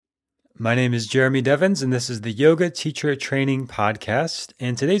My name is Jeremy Devins, and this is the Yoga Teacher Training Podcast.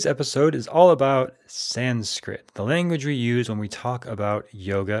 And today's episode is all about Sanskrit, the language we use when we talk about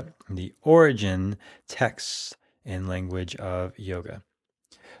yoga, the origin, text, and language of yoga.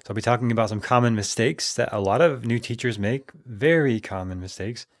 So I'll be talking about some common mistakes that a lot of new teachers make, very common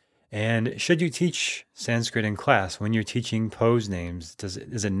mistakes. And should you teach Sanskrit in class when you're teaching pose names?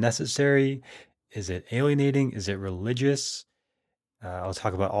 Is it necessary? Is it alienating? Is it religious? I'll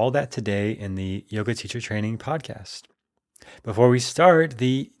talk about all that today in the Yoga Teacher Training Podcast. Before we start,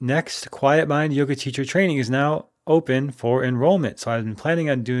 the next Quiet Mind Yoga Teacher Training is now open for enrollment. So I've been planning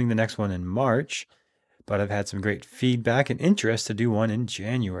on doing the next one in March, but I've had some great feedback and interest to do one in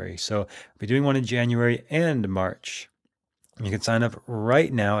January. So I'll be doing one in January and March. You can sign up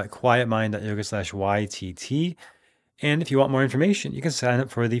right now at quietmind.yoga/YTT. And if you want more information, you can sign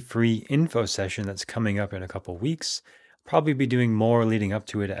up for the free info session that's coming up in a couple weeks. Probably be doing more leading up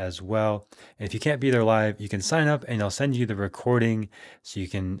to it as well. And if you can't be there live, you can sign up and I'll send you the recording so you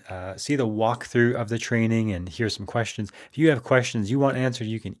can see the walkthrough of the training and hear some questions. If you have questions you want answered,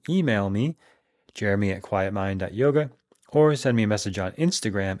 you can email me, jeremy@quietmind.yoga, or send me a message on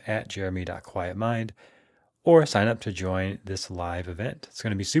Instagram at jeremy.quietmind, or sign up to join this live event. It's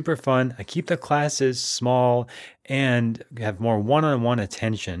going to be super fun. I keep the classes small and have more one-on-one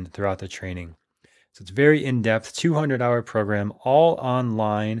attention throughout the training. So it's very in-depth, 200-hour program, all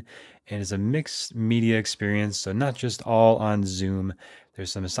online, and it's a mixed media experience. So not just all on Zoom. There's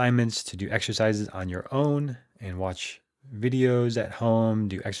some assignments to do exercises on your own and watch videos at home,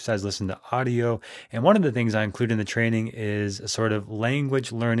 do exercise, listen to audio. And one of the things I include in the training is a sort of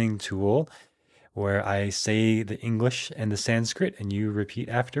language learning tool where I say the English and the Sanskrit and you repeat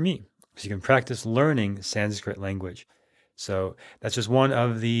after me. So you can practice learning Sanskrit language. So that's just one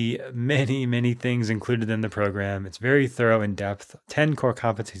of the many, many things included in the program. It's very thorough, in depth, 10 core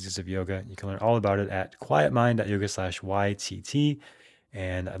competencies of yoga. You can learn all about it at quietmind.yoga/YTT.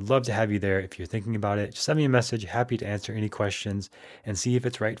 And I'd love to have you there. If you're thinking about it, just send me a message. Happy to answer any questions and see if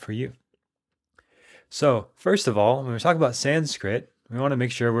it's right for you. So first of all, when we're talking about Sanskrit, we want to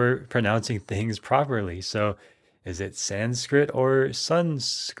make sure we're pronouncing things properly. So is it Sanskrit or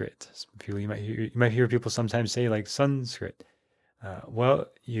Sanskrit? You might hear people sometimes say like Sanskrit.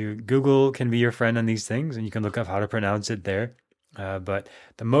 Well, Google can be your friend on these things, and you can look up how to pronounce it there. But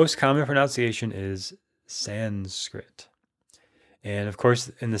the most common pronunciation is Sanskrit. And of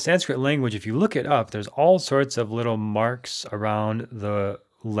course, in the Sanskrit language, if you look it up, there's all sorts of little marks around the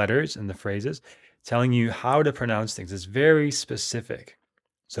letters and the phrases telling you how to pronounce things. It's very specific.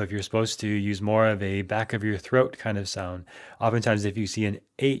 So if you're supposed to use more of a back of your throat kind of sound, oftentimes if you see an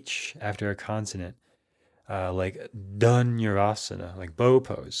H after a consonant, like Dhanurasana, like bow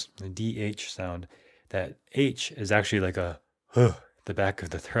pose, the DH sound, that H is actually like a the back of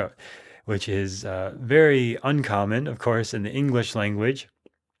the throat, which is very uncommon, of course, in the English language,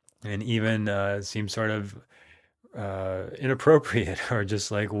 and even seems sort of inappropriate or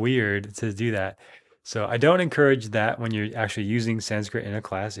just like weird to do that. So I don't encourage that when you're actually using Sanskrit in a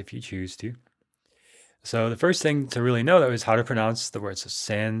class if you choose to. So the first thing to really know though is how to pronounce the words. So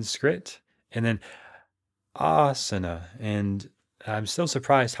Sanskrit and then asana. And I'm still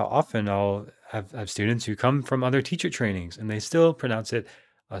surprised how often I'll have students who come from other teacher trainings and they still pronounce it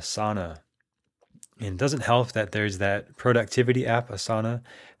asana. And it doesn't help that there's that productivity app, Asana.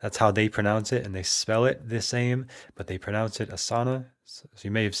 That's how they pronounce it, and they spell it the same, but they pronounce it Asana. So you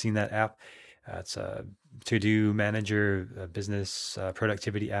may have seen that app. It's a to-do manager, business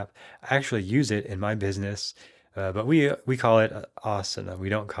productivity app. I actually use it in my business, but we call it asana. We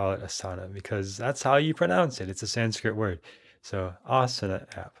don't call it asana because that's how you pronounce it. It's a Sanskrit word. So asana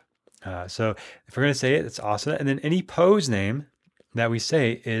app. So if we're going to say it, it's asana. And then any pose name that we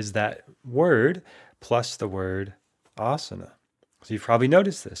say is that word plus the word asana. So you've probably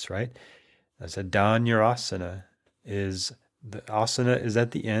noticed this, right? That's a Dhanurasana is the asana is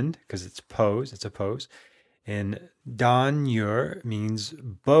at the end because it's pose, it's a pose. And Dhanur means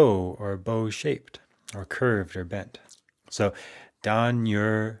bow or bow shaped or curved or bent. So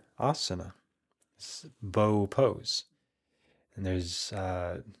Dhanurasana is bow pose. And there's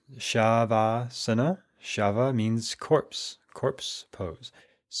Shavasana. Shava means corpse pose.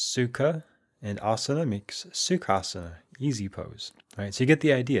 Sukha and asana makes Sukhasana, easy pose. All right, so you get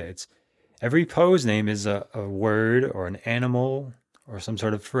the idea. It's every pose name is a word or an animal or some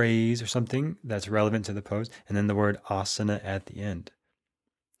sort of phrase or something that's relevant to the pose, and then the word asana at the end.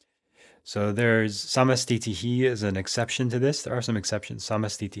 So there's samastitihi is an exception to this. There are some exceptions.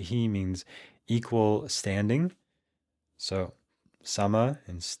 Samastitihi means equal standing. So sama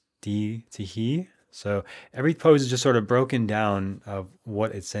and stitihi. So every pose is just sort of broken down of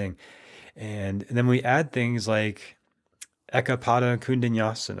what it's saying. And then we add things like Ekapada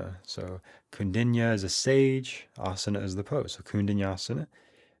Kundinyasana. So Kundinya is a sage, asana is the pose. So Kundinyasana.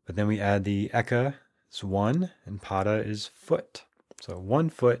 But then we add the Eka, it's one, and Pada is foot. So 1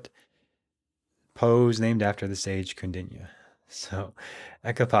 foot pose named after the sage Kundinya. So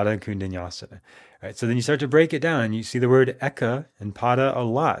Ekapada Kundinyasana. All right, so then you start to break it down and you see the word Eka and Pada a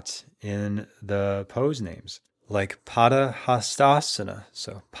lot in the pose names, like Pada Hastasana.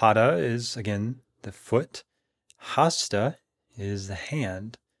 So Pada is, again, the foot. Hasta is the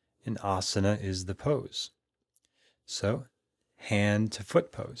hand, and asana is the pose. So hand to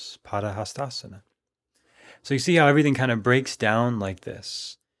foot pose, Pada Hastasana. So you see how everything kind of breaks down like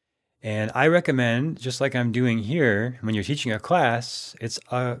this. And I recommend, just like I'm doing here, when you're teaching a class, it's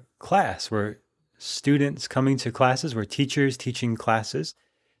a class where students coming to classes, where teachers teaching classes.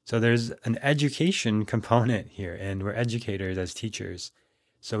 So there's an education component here, and we're educators as teachers.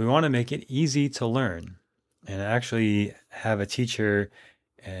 So we want to make it easy to learn. And I actually have a teacher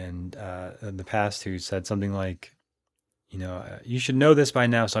in the past who said something like, you should know this by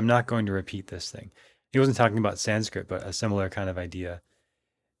now, so I'm not going to repeat this thing. He wasn't talking about Sanskrit, but a similar kind of idea.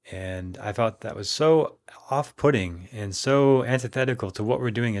 And I thought that was so off-putting and so antithetical to what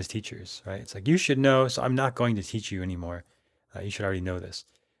we're doing as teachers, right? It's like, you should know, so I'm not going to teach you anymore. You should already know this.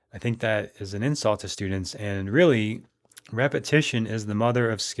 I think that is an insult to students, and really, repetition is the mother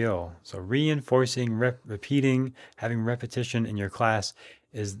of skill. So reinforcing, repeating, having repetition in your class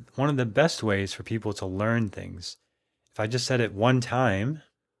is one of the best ways for people to learn things. If I just said it one time,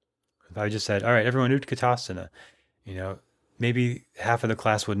 if I just said, all right, everyone, Utkatasana, maybe half of the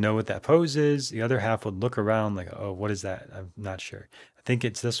class would know what that pose is. The other half would look around like, oh, what is that? I'm not sure. I think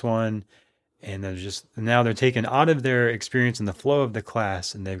it's this one. And now they're taken out of their experience in the flow of the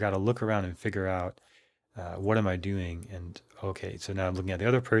class, and they've got to look around and figure out, what am I doing? And okay, so now I'm looking at the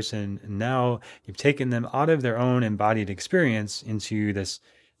other person, and now you've taken them out of their own embodied experience into this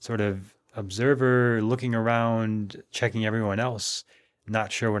sort of observer looking around, checking everyone else,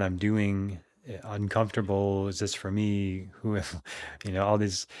 not sure what I'm doing, uncomfortable. Is this for me? All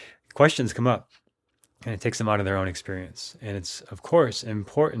these questions come up, and it takes them out of their own experience. And it's, of course,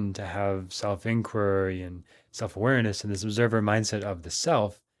 important to have self-inquiry and self-awareness and this observer mindset of the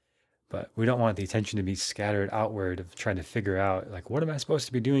self, but we don't want the attention to be scattered outward of trying to figure out, like, what am I supposed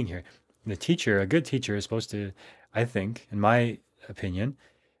to be doing here? And a good teacher is supposed to, I think, in my opinion,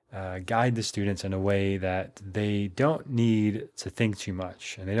 guide the students in a way that they don't need to think too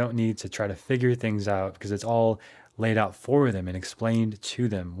much, and they don't need to try to figure things out, because it's all laid out for them and explained to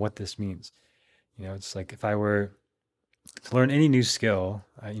them what this means. It's like if I were to learn any new skill,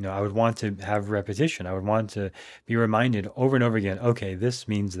 I would want to have repetition. I would want to be reminded over and over again, okay, this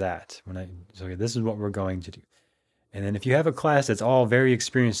means that. So this is what we're going to do. And then if you have a class that's all very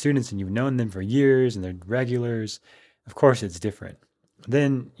experienced students and you've known them for years and they're regulars, of course it's different.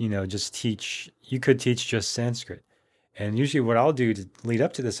 Then, just teach. You could teach just Sanskrit. And usually what I'll do to lead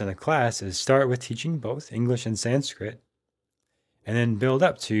up to this in a class is start with teaching both English and Sanskrit, and then build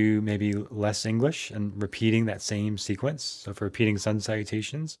up to maybe less English and repeating that same sequence. So for repeating sun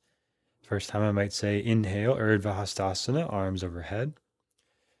salutations, first time I might say inhale, Urdhva Hastasana, arms overhead.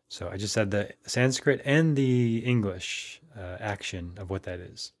 So I just said the Sanskrit and the English action of what that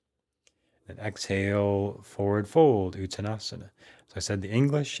is. Then exhale, forward fold, Uttanasana. So I said the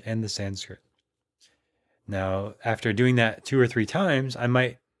English and the Sanskrit. Now, after doing that 2 or 3 times, I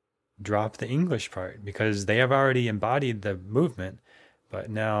might drop the English part because they have already embodied the movement, but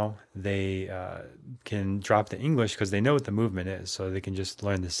now they can drop the English because they know what the movement is, so they can just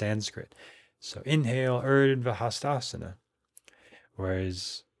learn the Sanskrit. So inhale, Urdhva Hastasana.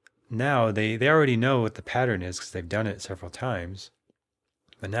 Whereas now they already know what the pattern is because they've done it several times,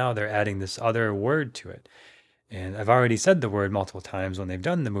 but now they're adding this other word to it. And I've already said the word multiple times when they've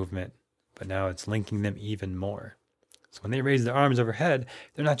done the movement, but now it's linking them even more. So when they raise their arms overhead,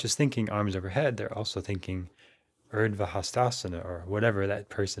 they're not just thinking arms overhead, they're also thinking Urdhva Hastasana or whatever that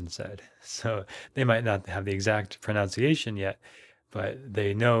person said. So they might not have the exact pronunciation yet, but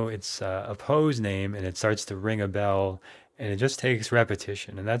they know it's a pose name, and it starts to ring a bell, and it just takes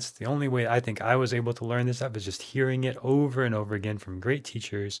repetition. And that's the only way I think I was able to learn this stuff, is just hearing it over and over again from great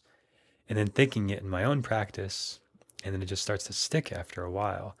teachers, and then thinking it in my own practice. And then it just starts to stick after a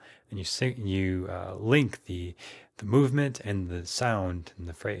while. And you link the movement and the sound and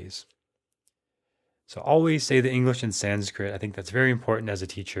the phrase. So always say the English and Sanskrit. I think that's very important as a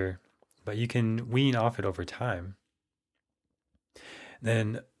teacher, but you can wean off it over time.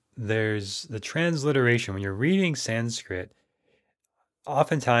 Then there's the transliteration. When you're reading Sanskrit,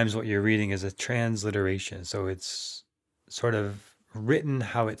 oftentimes what you're reading is a transliteration. So it's sort of written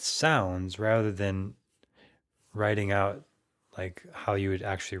how it sounds rather than writing out like how you would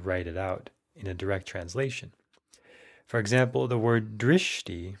actually write it out in a direct translation. For example, the word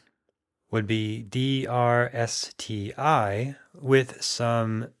drishti would be DRSTI with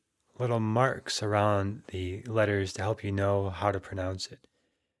some little marks around the letters to help you know how to pronounce it.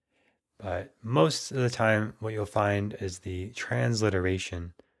 But most of the time, what you'll find is the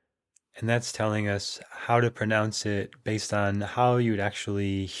transliteration, and that's telling us how to pronounce it based on how you would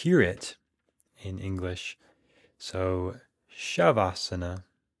actually hear it in English. So, Shavasana,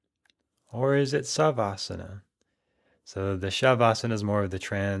 or is it Savasana? So the Shavasana is more of the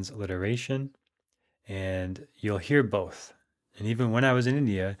transliteration, and you'll hear both. And even when I was in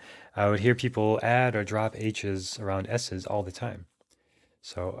India, I would hear people add or drop H's around S's all the time.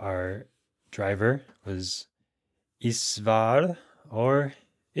 So our driver was Isvar or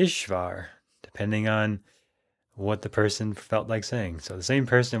Ishvar, depending on what the person felt like saying. So the same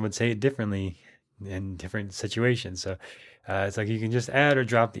person would say it differently in different situations. So it's like you can just add or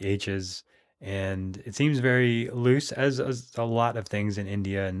drop the H's, and it seems very loose, as a lot of things in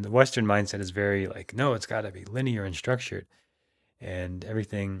India. And the Western mindset is very like, no, it's got to be linear and structured. And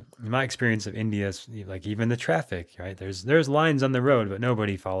everything, in my experience of India, is like even the traffic, right? There's lines on the road, but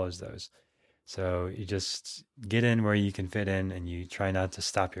nobody follows those. So you just get in where you can fit in, and you try not to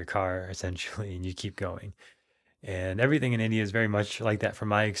stop your car, essentially, and you keep going. And everything in India is very much like that from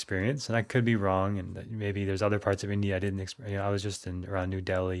my experience. And I could be wrong, and maybe there's other parts of India I didn't experience. I was just in around New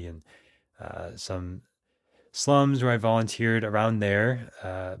Delhi and some slums where I volunteered around there.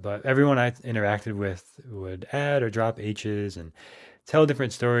 But everyone I interacted with would add or drop H's and tell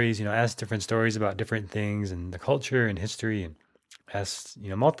different stories, ask different stories about different things and the culture and history, and asked,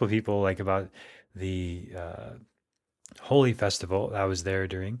 multiple people like about the Holi festival that I was there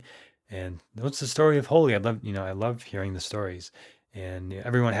during. And what's the story of Holi? I love hearing the stories. And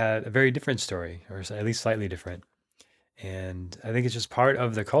everyone had a very different story, or at least slightly different. And I think it's just part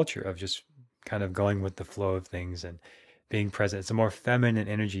of the culture of just kind of going with the flow of things and being present. It's a more feminine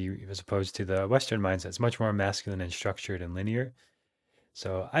energy as opposed to the Western mindset. It's much more masculine and structured and linear.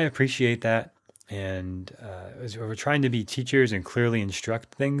 So I appreciate that. And as we're trying to be teachers and clearly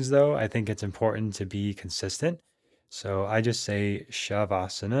instruct things, though, I think it's important to be consistent. So I just say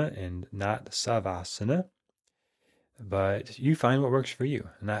Shavasana and not Savasana, but you find what works for you.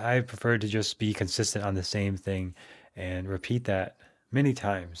 And I prefer to just be consistent on the same thing and repeat that many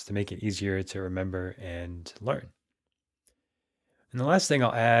times to make it easier to remember and learn. And the last thing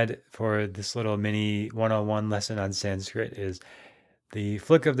I'll add for this little mini 101 lesson on Sanskrit is the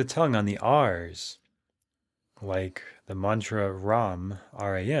flick of the tongue on the R's. Like the mantra Ram,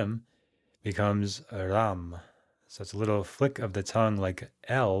 R-A-M, becomes Ram. So it's a little flick of the tongue like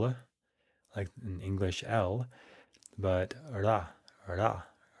L, like in English L, but Ra, Ra,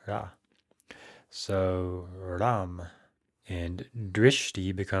 Ra. So Ram. And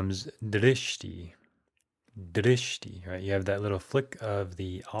drishti becomes drishti. Drishti, right? You have that little flick of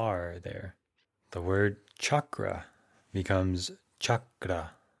the R there. The word chakra becomes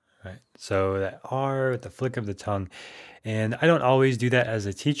chakra, right? So that R with the flick of the tongue. And I don't always do that as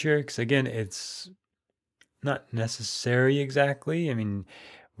a teacher because, again, it's not necessary exactly. I mean,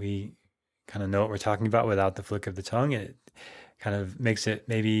 we kind of know what we're talking about without the flick of the tongue. It kind of makes it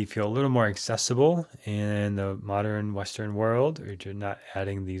maybe feel a little more accessible in the modern Western world, or you're not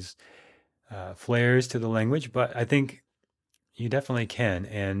adding these flares to the language. But I think you definitely can.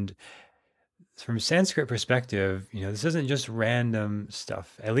 And from a Sanskrit perspective, this isn't just random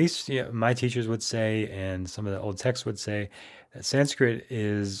stuff. At least my teachers would say, and some of the old texts would say, that Sanskrit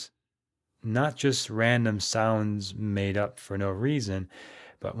is not just random sounds made up for no reason,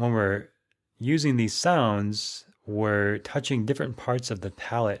 but when we're using these sounds, we're touching different parts of the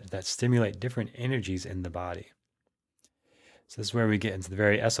palate that stimulate different energies in the body. So this is where we get into the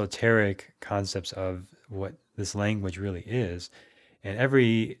very esoteric concepts of what this language really is. And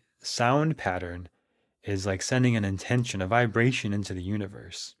every sound pattern is like sending an intention, a vibration into the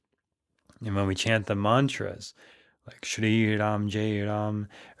universe. And when we chant the mantras, like Shri Ram, Jai Ram,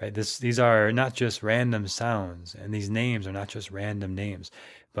 right? These are not just random sounds, and these names are not just random names,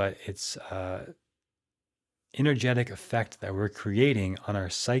 but it's energetic effect that we're creating on our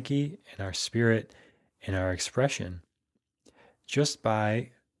psyche and our spirit and our expression just by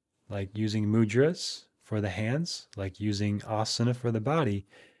like using mudras for the hands, like using asana for the body,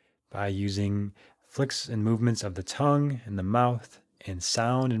 by using flicks and movements of the tongue and the mouth and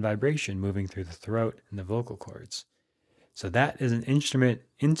sound and vibration moving through the throat and the vocal cords. So that is an instrument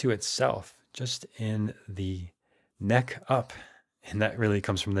into itself, just in the neck up. And that really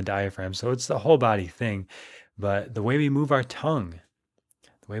comes from the diaphragm. So it's the whole body thing. but the way we move our tongue,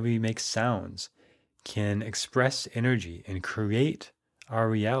 the way we make sounds, can express energy and create our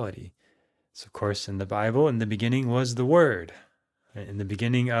reality. So, of course, in the Bible, in the beginning was the Word. In the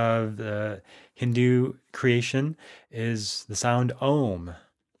beginning of the Hindu creation is the sound Om.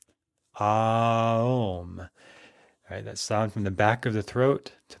 Aum. Right? That sound from the back of the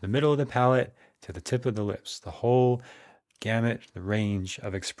throat to the middle of the palate to the tip of the lips. The whole gamut, the range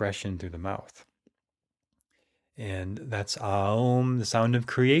of expression through the mouth. And that's Aum, the sound of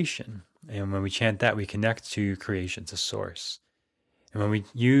creation. And when we chant that, we connect to creation, to source. And when we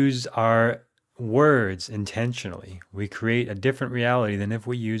use our words intentionally, we create a different reality than if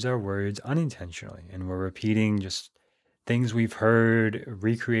we use our words unintentionally. And we're repeating just things we've heard,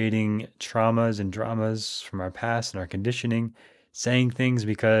 recreating traumas and dramas from our past and our conditioning, saying things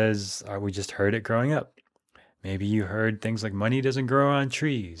because we just heard it growing up. Maybe you heard things like money doesn't grow on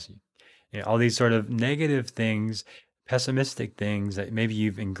trees. All these sort of negative things, pessimistic things that maybe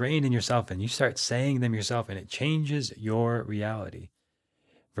you've ingrained in yourself, and you start saying them yourself and it changes your reality.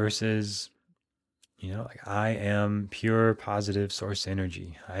 Versus, like I am pure positive source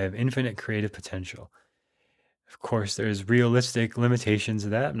energy. I have infinite creative potential. Of course, there's realistic limitations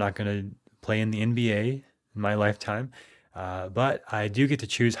of that. I'm not going to play in the NBA in my lifetime, but I do get to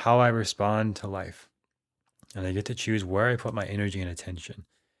choose how I respond to life. And I get to choose where I put my energy and attention.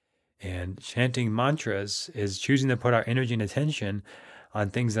 And chanting mantras is choosing to put our energy and attention on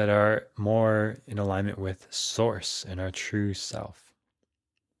things that are more in alignment with source and our true self.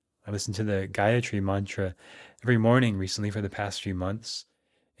 I listen to the Gayatri mantra every morning recently for the past few months,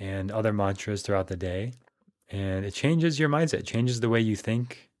 and other mantras throughout the day. And it changes your mindset, it changes the way you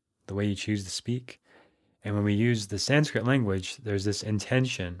think, the way you choose to speak. And when we use the Sanskrit language, there's this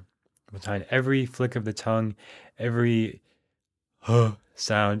intention behind every flick of the tongue, every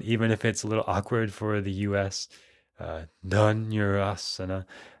sound, even if it's a little awkward for the US, Dhanyurasana,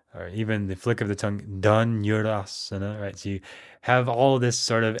 or even the flick of the tongue, Dhanyurasana, right? So you have all this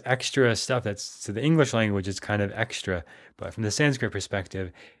sort of extra stuff that's, to the English language, it's kind of extra, but from the Sanskrit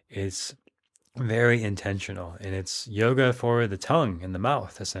perspective, it's very intentional, and it's yoga for the tongue and the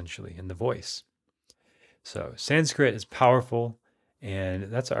mouth, essentially, and the voice. So Sanskrit is powerful,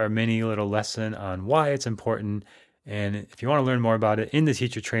 and that's our mini little lesson on why it's important. And if you want to learn more about it in the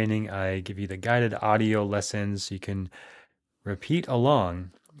teacher training, I give you the guided audio lessons so you can repeat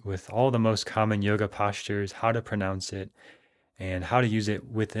along with all the most common yoga postures, how to pronounce it, and how to use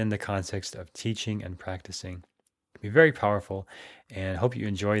it within the context of teaching and practicing. It can be very powerful, and I hope you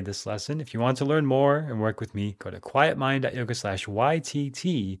enjoyed this lesson. If you want to learn more and work with me, go to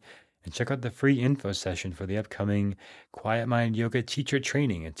quietmind.yoga/YTT and check out the free info session for the upcoming Quiet Mind Yoga Teacher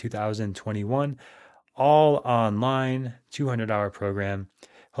Training in 2021. All online, 200-hour program.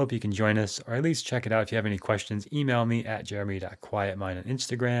 Hope you can join us, or at least check it out. If you have any questions, email me at jeremy.quietmind on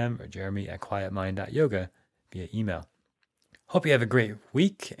Instagram or jeremy@quietmind.yoga via email. Hope you have a great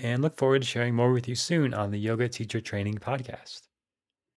week and look forward to sharing more with you soon on the Yoga Teacher Training Podcast.